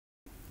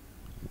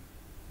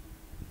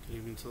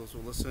evening to those who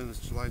listen. It's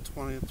July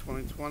 20th,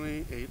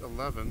 2020,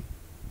 8:11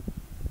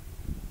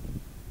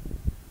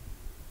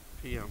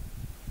 p.m.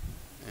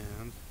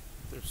 And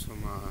there's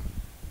some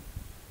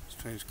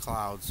strange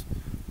clouds.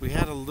 We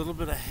had a little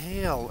bit of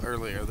hail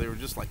earlier. They were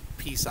just like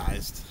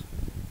pea-sized.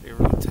 They were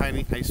really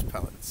tiny ice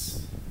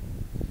pellets.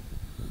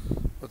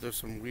 But there's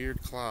some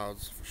weird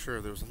clouds for sure.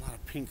 There was a lot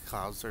of pink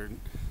clouds there,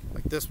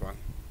 like this one.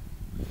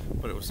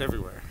 But it was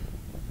everywhere.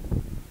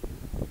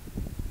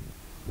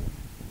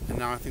 And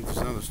now I think there's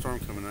another storm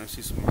coming. I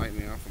see some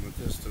lightning off in the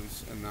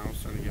distance, and now it's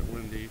starting to get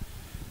windy.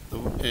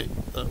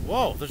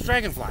 Whoa, there's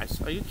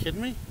dragonflies. Are you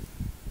kidding me?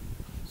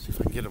 Let's see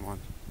if I can get them on.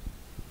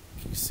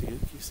 Can you see it?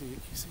 Can you see it?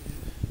 Can you see it?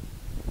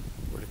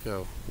 Where'd it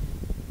go?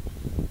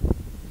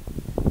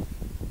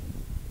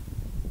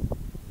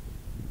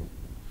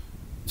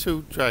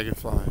 Two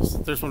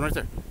dragonflies. There's one right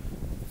there.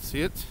 See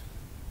it?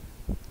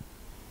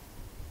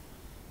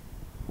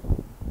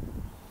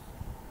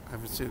 I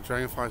haven't seen a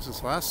dragonfly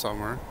since last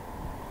summer,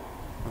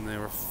 when they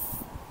were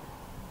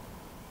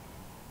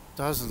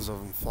dozens of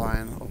them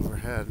flying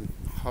overhead and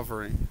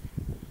hovering.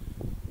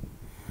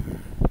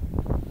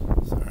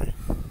 Sorry.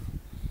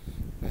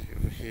 Back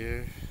over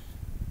here.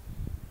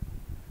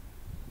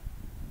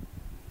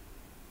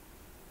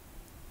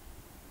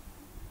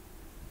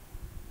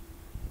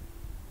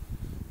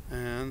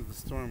 And the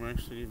storm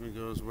actually even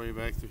goes way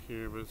back through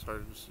here, but it's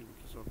harder to see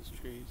because of all these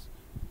trees.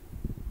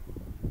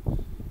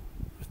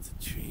 But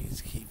the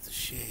trees keep the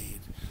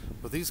shade.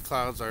 But these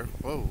clouds are,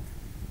 whoa,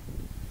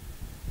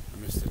 I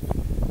missed it.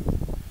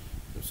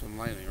 There's some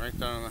lightning right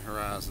down on the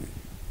horizon.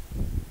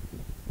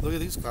 Look at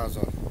these clouds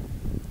on.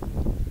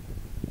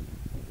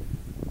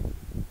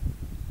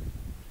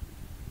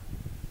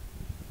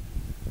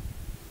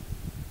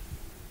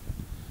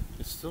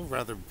 It's still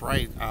rather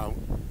bright out,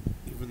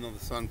 even though the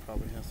sun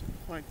probably hasn't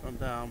quite gone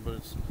down,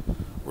 but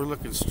we're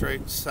looking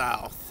straight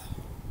south.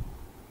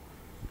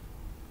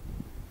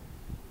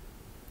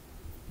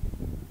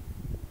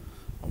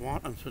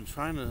 I've been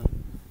trying to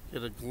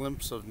get a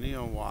glimpse of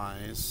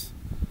Neowise,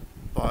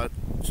 but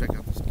check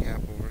out this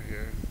gap over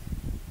here.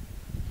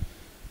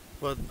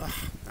 But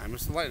I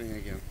missed the lightning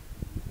again.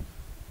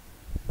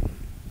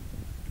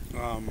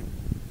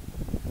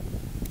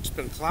 It's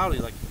been cloudy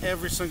like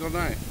every single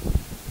night.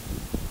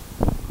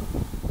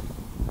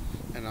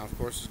 And now of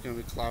course it's going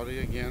to be cloudy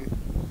again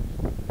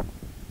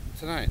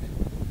tonight,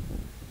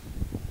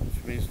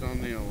 which means no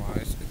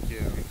Neowise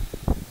again.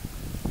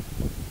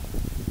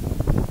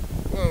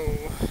 Whoa.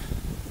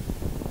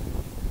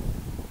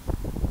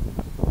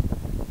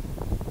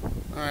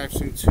 I've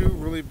seen two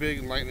really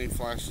big lightning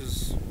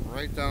flashes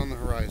right down the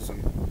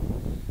horizon,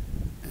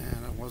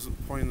 and I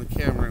wasn't pointing the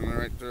camera in the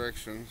right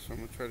direction, so I'm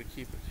going to try to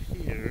keep it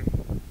here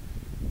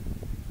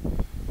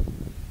in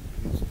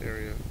this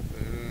area.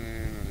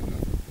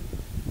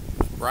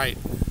 It's bright.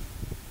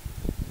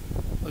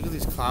 Look at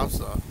these clouds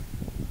though.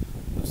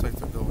 Looks like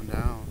they're going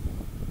down.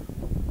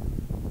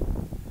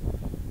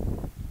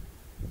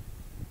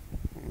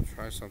 I'm going to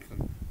try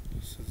something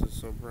since it's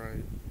so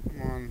bright.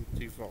 I'm on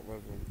default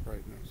level of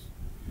brightness.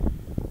 I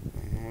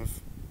don't know if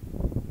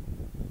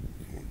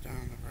going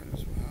down the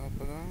brightness will help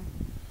at all.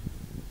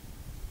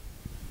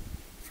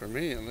 For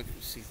me, it lets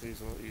me see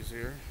things a little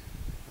easier.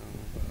 I don't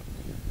know about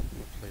I'm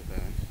gonna play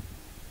back.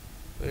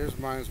 There's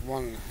mine's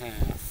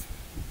 1.5.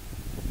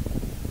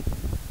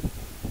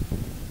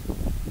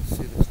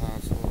 See the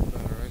clouds a little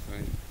better, I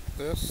think.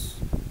 This,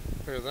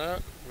 compare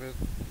that with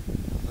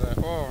that.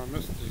 Oh, I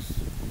missed these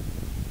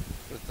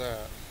with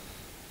that.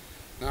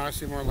 Now I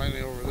see more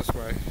lightning over this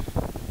way.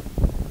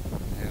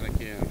 And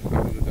again, I'm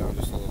going to go down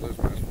just a little. There's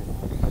minus 1.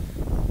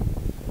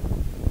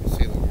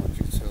 See a little more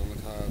detail in the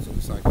clouds at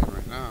least I can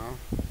right now.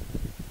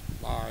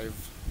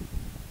 Live.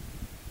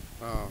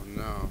 Oh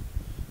no.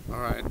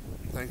 Alright,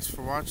 thanks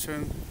for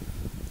watching.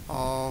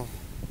 I'll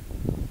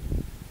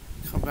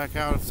come back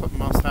out if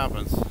something else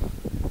happens.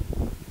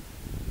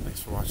 Thanks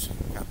for watching.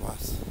 God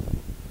bless.